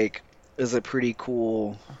is a pretty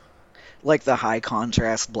cool, like the high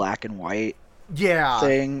contrast black and white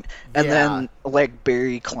thing, and then like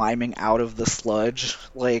Barry climbing out of the sludge,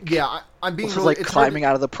 I'm being really, climbing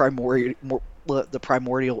out of the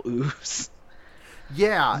primordial ooze.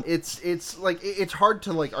 Yeah, it's like it's hard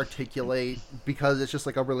to like articulate because it's just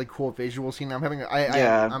like a really cool visual scene. I'm having a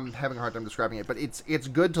hard time describing it, but it's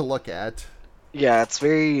good to look at. Yeah, it's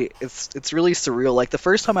really surreal. Like the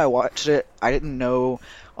first time I watched it, I didn't know.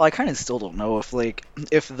 Well, I kind of still don't know if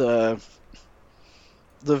the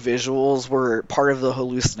visuals were part of the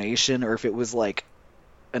hallucination or if it was like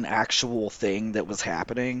an actual thing that was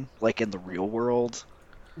happening, like in the real world.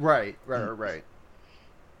 Right.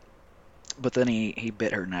 But then he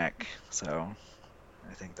bit her neck, so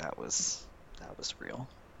I think that was real.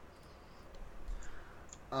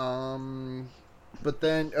 But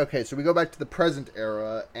then so we go back to the present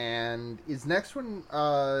era, and is next when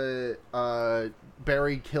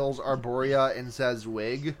Barry kills Arboria and says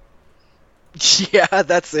wig. Yeah,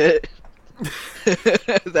 that's it.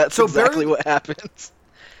 That's so exactly what happens.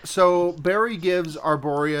 So Barry gives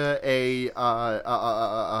Arboria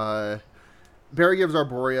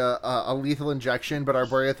a lethal injection, but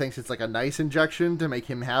Arboria thinks it's like a nice injection to make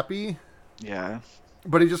him happy. Yeah.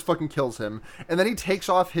 But he just fucking kills him. And then he takes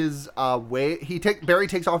off his wig. Barry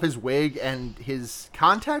takes off his wig and his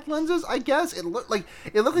contact lenses, I guess. It looked like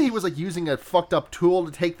he was like using a fucked up tool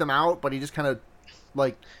to take them out, but he just kind of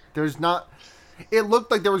like it looked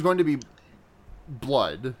like there was going to be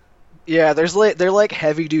blood. Yeah, they're like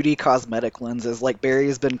heavy duty cosmetic lenses. Like Barry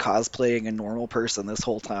has been cosplaying a normal person this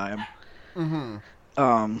whole time. Mm-hmm.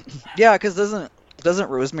 Yeah, because doesn't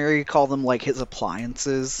Rosemary call them like his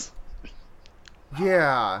appliances?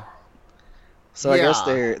 Yeah. So I guess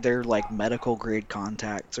they're like medical grade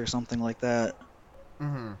contacts or something like that.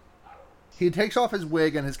 Mm-hmm. He takes off his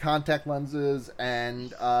wig and his contact lenses,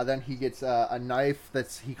 and then he gets a knife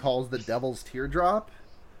he calls the Devil's Teardrop.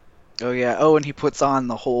 Oh yeah. Oh, and he puts on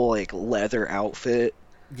the whole like leather outfit.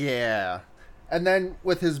 Yeah. And then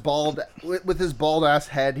with his bald ass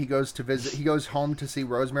head, he goes to visit. He goes home to see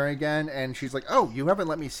Rosemary again, and she's like, "Oh, you haven't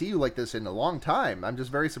let me see you like this in a long time. I'm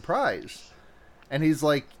just very surprised." And he's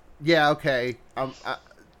like, "Yeah, okay. I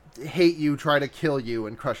hate you. Try to kill you,"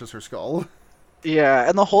 and crushes her skull. Yeah,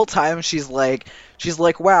 and the whole time she's like,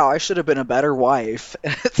 "Wow, I should have been a better wife."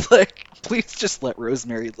 And it's like, please just let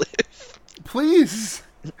Rosemary live. Please,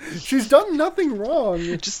 she's done nothing wrong.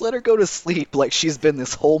 Just let her go to sleep like she's been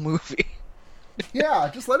this whole movie. Yeah,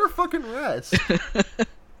 just let her fucking rest.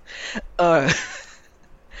 Uh,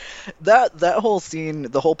 that whole scene,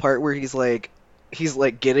 the whole part where he's like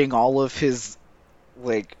getting all of his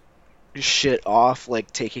like shit off,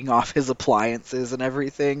 like taking off his appliances and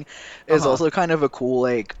everything, is Uh-huh. also kind of a cool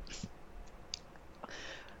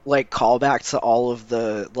like callback to all of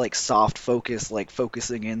the like soft focus, like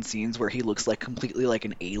focusing in scenes where he looks like completely like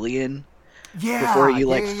an alien before Yeah, you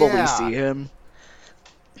yeah, like fully yeah. see him.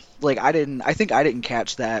 Like I think I didn't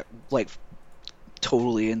catch that like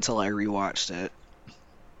totally until I rewatched it.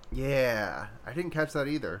 Yeah, I didn't catch that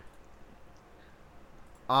either.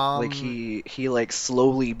 Like Um, he like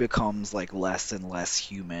slowly becomes like less and less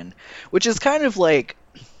human, which is kind of like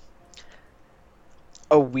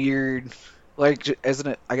a weird, like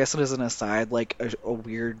I guess it is an aside, like a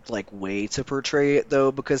weird like way to portray it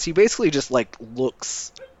though, because he basically just like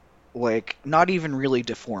looks like not even really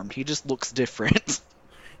deformed. He just looks different.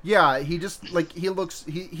 yeah, he just like he looks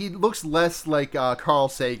less like Carl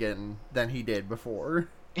Sagan than he did before.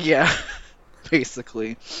 Yeah,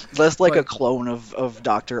 basically. Less like a But clone of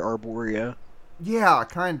Dr. Arboria. yeah,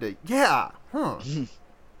 kind of. Yeah. Huh.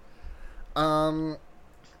 Um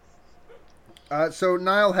so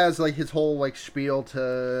Niall has like his whole like spiel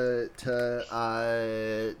to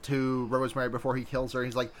Rosemary before he kills her.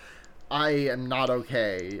 He's like, "I am not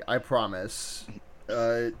okay. I promise.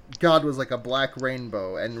 God was like a black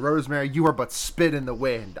rainbow, and Rosemary, you are but spit in the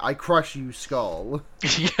wind. I crush you, skull."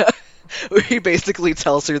 Yeah. He basically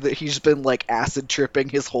tells her that he's been like acid tripping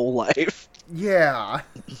his whole life. Yeah.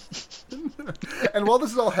 And while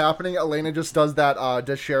this is all happening, Elena just does that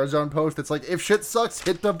just share zone post. It's like, if shit sucks,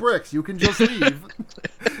 hit the bricks. You can just leave.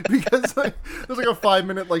 Because like there's like a 5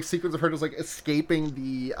 minute like sequence of her just like escaping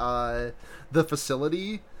the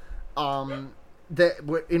facility,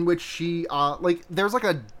 in which she like there's like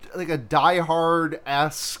a Die Hard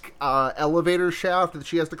esque elevator shaft that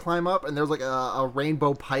she has to climb up, and there's like a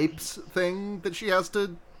rainbow pipes thing that she has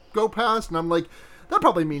to go past, and I'm like, that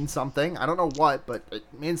probably means something. I don't know what, but it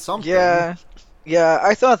means something. Yeah. Yeah,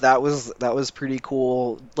 I thought that was pretty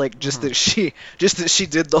cool. Like Mhm. just that she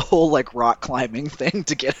did the whole like rock climbing thing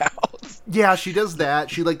to get out. Yeah, she does that.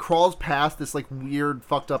 She like crawls past this like weird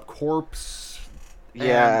fucked up corpse, and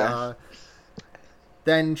Yeah.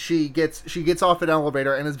 then she gets off an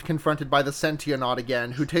elevator and is confronted by the Sentionaut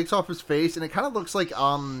again, who takes off his face, and it kind of looks like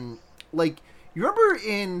you remember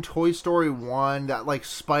in Toy Story 1 that like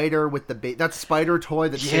spider with that spider toy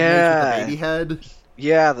that Sid makes with the Yeah. baby head.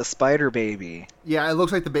 Yeah, the spider baby. Yeah, it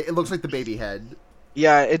looks like the baby head.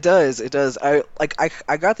 Yeah, it does. It does. I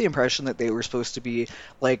got the impression that they were supposed to be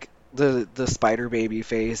like the spider baby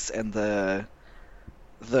face and the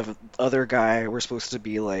other guy were supposed to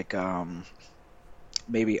be like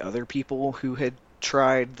maybe other people who had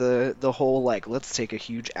tried the whole like let's take a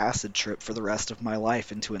huge acid trip for the rest of my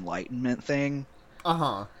life into enlightenment thing, Uh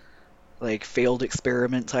huh. like failed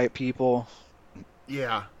experiment type people,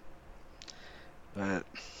 Yeah. but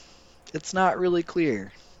it's not really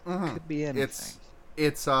clear. Hmm. Could be anything. It's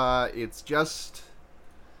it's just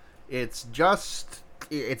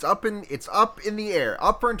it's up in the air,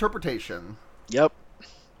 up for interpretation. Yep.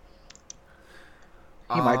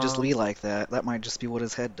 He might just be Um. like that. That might just be what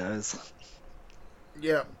his head does.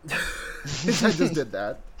 Yeah. I just did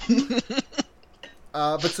that.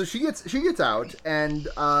 But so she gets out, and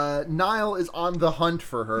Niall is on the hunt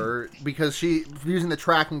for her because she using the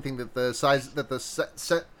tracking thing that the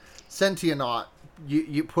Sentionaut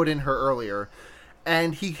you put in her earlier,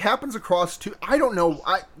 and he happens across two. I don't know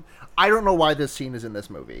why this scene is in this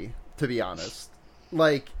movie. To be honest,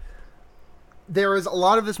 like there is a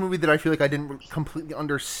lot of this movie that I feel like I didn't completely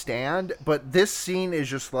understand, but this scene is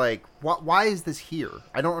just like, why is this here?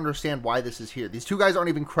 I don't understand why this is here. These two guys aren't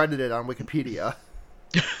even credited on Wikipedia.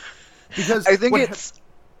 Because I think it's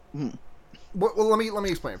well, let me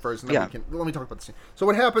explain it first, and then yeah. let me talk about the scene. So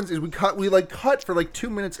what happens is we cut for like 2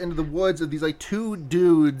 minutes into the woods of these like two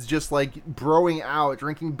dudes just like broing out,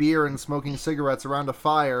 drinking beer and smoking cigarettes around a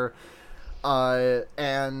fire,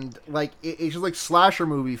 and like it's just like slasher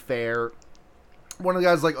movie fare. one of the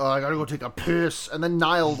guys like, "Oh, I gotta go take a piss," and then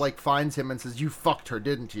Niall like finds him and says, "You fucked her,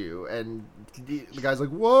 didn't you?" And the guy's like,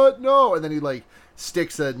 "What? No!" And then he like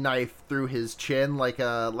sticks a knife through his chin, like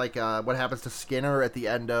what happens to Skinner at the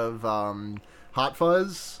end of Hot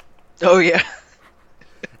Fuzz. Oh yeah.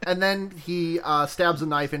 And then he stabs a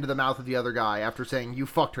knife into the mouth of the other guy after saying, "You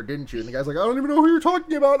fucked her, didn't you?" And the guy's like, "I don't even know who you're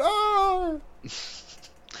talking about." Ah!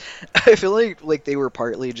 I feel like they were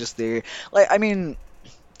partly just there. Like, I mean,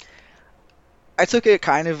 I took it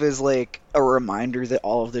kind of as like a reminder that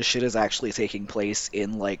all of this shit is actually taking place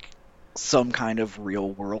in like some kind of real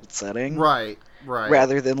world setting. Right, right.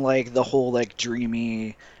 Rather than like the whole like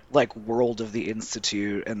dreamy like world of the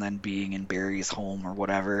Institute and then being in Barry's home or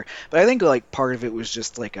whatever. But I think like part of it was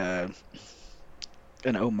just like an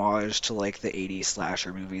homage to like the 80s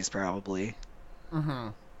slasher movies probably. Mm-hmm.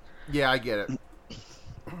 Yeah, I get it.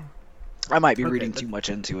 I might be reading too much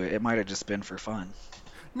into it. It might have just been for fun.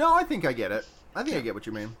 No, I think I get it. I think I get what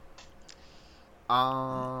you mean.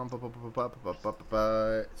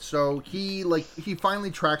 So he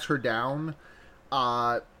finally tracks her down,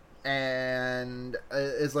 and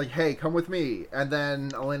is like, "Hey, come with me." And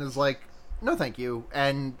then Elena's like, "No, thank you,"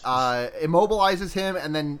 and immobilizes him,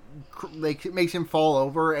 and then makes him fall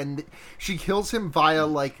over, and she kills him via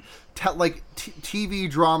TV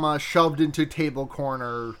drama shoved into table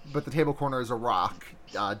corner, but the table corner is a rock.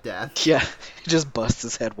 Death. Yeah, just busts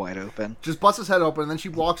his head wide open. Just busts his head open, and then she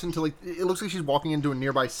walks into it looks like she's walking into a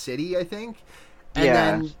nearby city, I think. And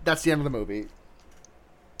then that's the end of the movie.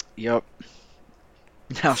 Yep.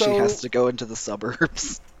 Now she has to go into the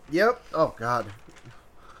suburbs. Yep. Oh god.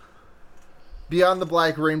 Beyond the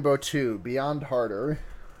Black Rainbow 2, Beyond Harder.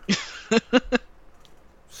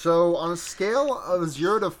 So on a scale of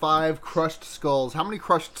 0 to 5 crushed skulls, how many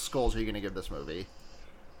crushed skulls are you going to give this movie?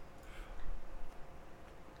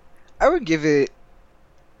 I would give it...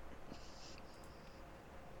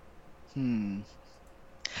 I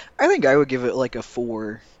think I would give it like a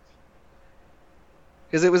 4.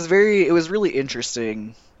 Because it was really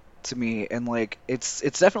interesting to me, and like it's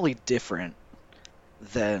definitely different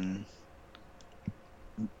than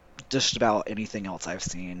just about anything else I've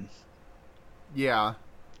seen. Yeah.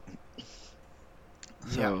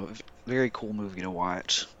 So, very cool movie to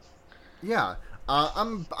watch. Yeah.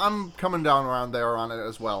 I'm coming down around there on it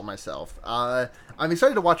as well myself. I'm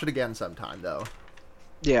excited to watch it again sometime though.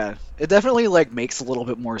 Yeah, it definitely like makes a little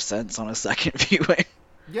bit more sense on a second viewing.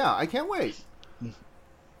 Yeah, I can't wait.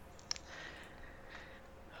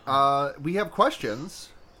 We have questions.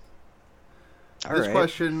 This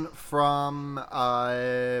question from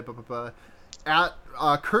at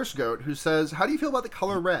Curse Goat, who says, "How do you feel about the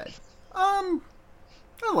color red?" I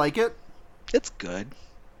like it. It's good.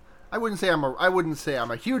 I wouldn't say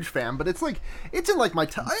I'm a huge fan, but it's in like my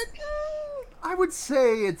I would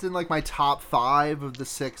say it's in like my top 5 of the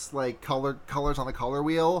 6 like colors on the color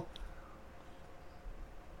wheel.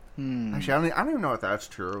 Actually, I don't even know if that's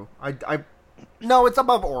true. No, it's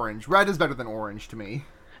above orange. Red is better than orange to me.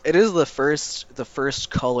 It is the first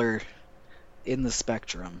color in the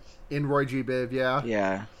spectrum. In Roy G. Biv, yeah.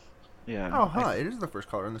 Yeah. Oh, huh. It is the first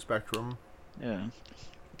color in the spectrum. Yeah.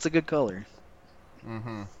 It's a good color.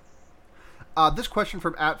 Mm-hmm. This question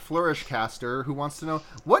from @FlourishCaster, who wants to know,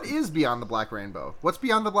 what is beyond the Black Rainbow? What's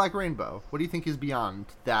beyond the Black Rainbow? What do you think is beyond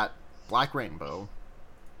that Black Rainbow?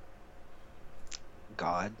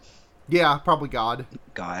 God. Yeah, probably God.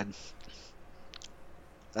 God.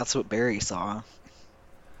 That's what Barry saw.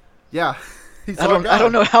 Yeah. I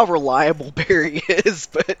don't know how reliable Barry is,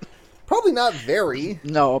 but... Probably not very.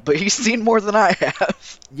 No, but he's seen more than I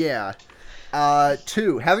have. Yeah.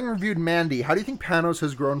 2, having reviewed Mandy, how do you think Panos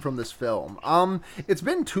has grown from this film? It's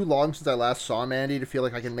been too long since I last saw Mandy to feel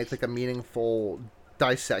like I can make like a meaningful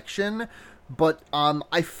dissection, but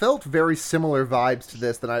I felt very similar vibes to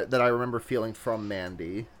this that I remember feeling from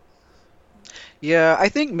Mandy. Yeah, I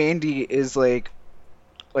think Mandy is like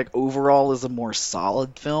overall is a more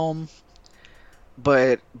solid film,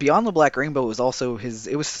 but Beyond the Black Rainbow was also his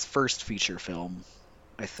first feature film,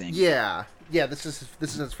 I think. Yeah, this is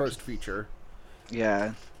his first feature.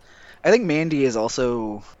 Yeah. I think Mandy is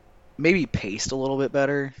also maybe paced a little bit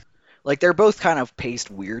better. Like, they're both kind of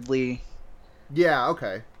paced weirdly. Yeah,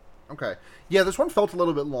 okay. Yeah, this one felt a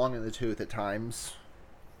little bit long in the tooth at times.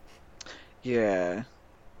 Yeah.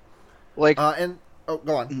 Like... go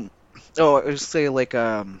on. Oh, I would say, like,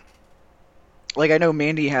 I know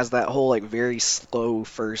Mandy has that whole, like, very slow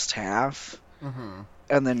first half. Mm-hmm.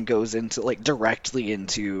 And then goes into, like, directly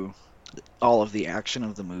into all of the action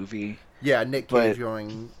of the movie. Yeah, Nick Cage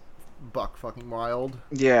going buck fucking wild.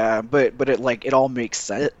 Yeah, but it like it all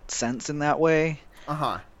makes sense in that way.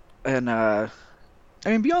 Uh-huh. And I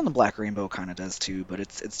mean, Beyond the Black Rainbow kind of does too, but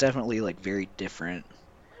it's definitely like very different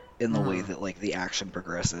in the way that like the action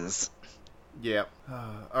progresses. Yeah.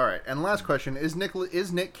 All right. And last question: Is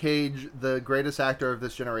Nick Cage the greatest actor of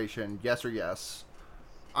this generation? Yes or yes?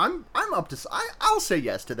 I'm up to. I'll say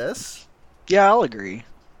yes to this. Yeah, I'll agree.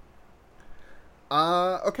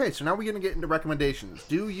 Okay, so now we're gonna get into recommendations.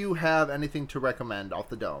 Do you have anything to recommend off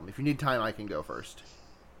the dome? If you need time, I can go first.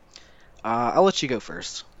 I'll let you go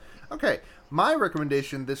first. Okay, my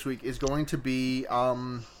recommendation this week is going to be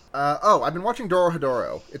I've been watching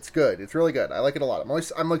Dorohedoro. It's good. It's really good. I like it a lot.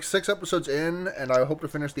 I'm like 6 episodes in, and I hope to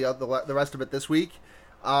finish the rest of it this week.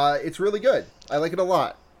 It's really good. I like it a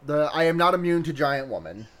lot. I am not immune to Giant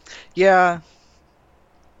Woman. Yeah,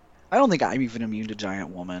 I don't think I'm even immune to Giant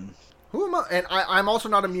Woman. Who am I? And I'm also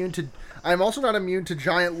not immune to. I'm also not immune to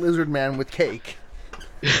Giant Lizard Man with cake.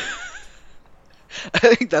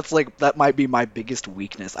 I think that might be my biggest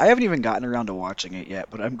weakness. I haven't even gotten around to watching it yet,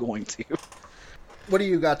 but I'm going to. What do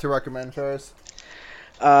you got to recommend, Ferris?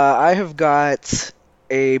 I have got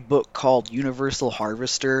a book called Universal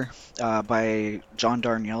Harvester by John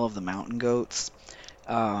Darnielle of the Mountain Goats.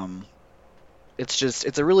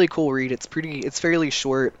 It's a really cool read. It's fairly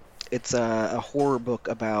short. It's a horror book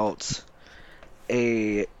about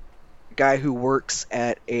a guy who works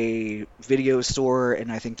at a video store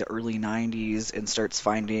in I think the early 90s and starts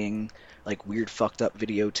finding like weird fucked up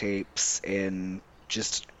videotapes and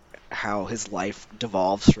just how his life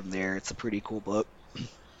devolves from there. It's a pretty cool book.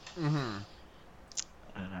 Mm-hmm.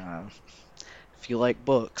 And, if you like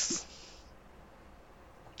books,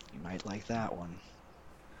 you might like that one.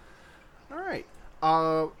 All right.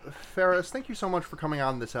 Ferris, thank you so much for coming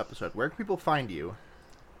on this episode. Where can people find you?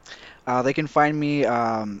 They can find me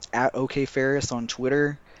at OKFerris on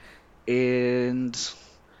Twitter, and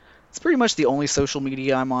it's pretty much the only social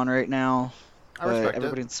media I'm on right now. I respect it.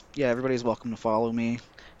 Everybody's welcome to follow me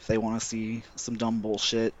if they want to see some dumb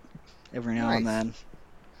bullshit every now and then.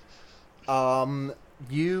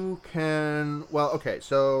 You can,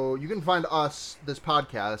 so you can find us, this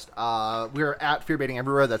podcast, we're at Fearbaiting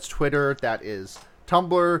Everywhere. That's Twitter, that is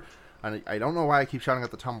Tumblr. I don't know why I keep shouting out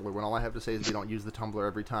the Tumblr when all I have to say is we don't use the Tumblr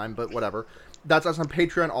every time, but whatever. That's us on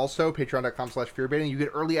Patreon also, patreon.com/fearbaiting. You get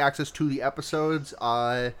early access to the episodes,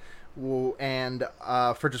 and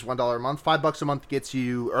for just $1 a month, $5 a month gets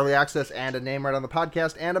you early access and a name right on the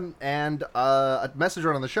podcast and a message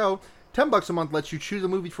right on the show. $10 a month lets you choose a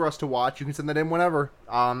movie for us to watch. You can send that in whenever.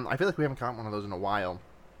 I feel like we haven't gotten one of those in a while.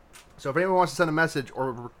 So if anyone wants to send a message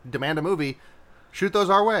or demand a movie, shoot those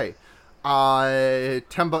our way.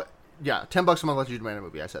 $10 a month lets you demand a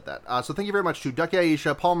movie. I said that. So thank you very much to Ducky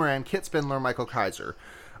Aisha, Paul Moran, Kit Spindler, Michael Kaiser.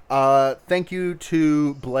 Thank you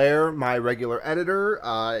to Blair, my regular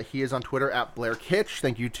editor. He is on Twitter at Blair Kitsch.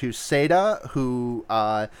 Thank you to Seda, who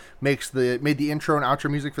made the intro and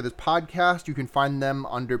outro music for this podcast. You can find them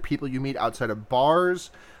under People You Meet Outside of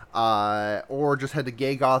Bars, or just head to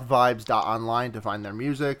gaygothvibes.online to find their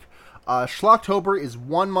music. Schlocktober is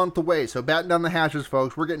 1 month away, so batten down the hatches,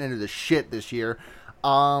 folks. We're getting into the shit this year.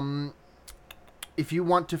 If you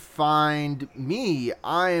want to find me,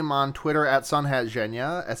 I am on Twitter at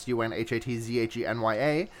Sunhatzhenya,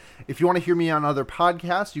 SUNHATZHENYA. If you want to hear me on other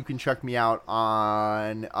podcasts, you can check me out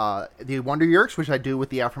on The Wonder Yerks, which I do with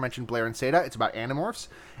the aforementioned Blair and Seda. It's about Animorphs.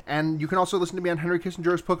 And you can also listen to me on Henry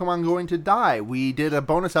Kissinger's Pokemon Going to Die. We did a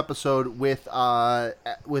bonus episode with the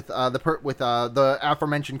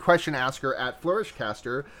aforementioned question asker at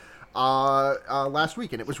Flourishcaster last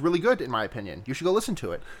week, and it was really good, in my opinion. You should go listen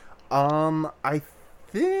to it. I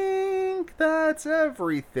think that's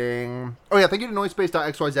everything. Oh yeah, thank you to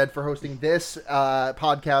Noisepace.xyz for hosting this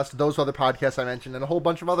podcast, those other podcasts I mentioned, and a whole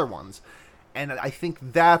bunch of other ones. And I think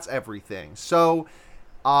that's everything. So,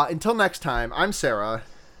 until next time, I'm Sarah.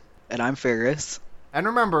 And I'm Ferris. And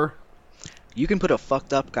remember, you can put a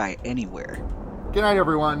fucked up guy anywhere. Good night,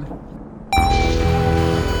 everyone.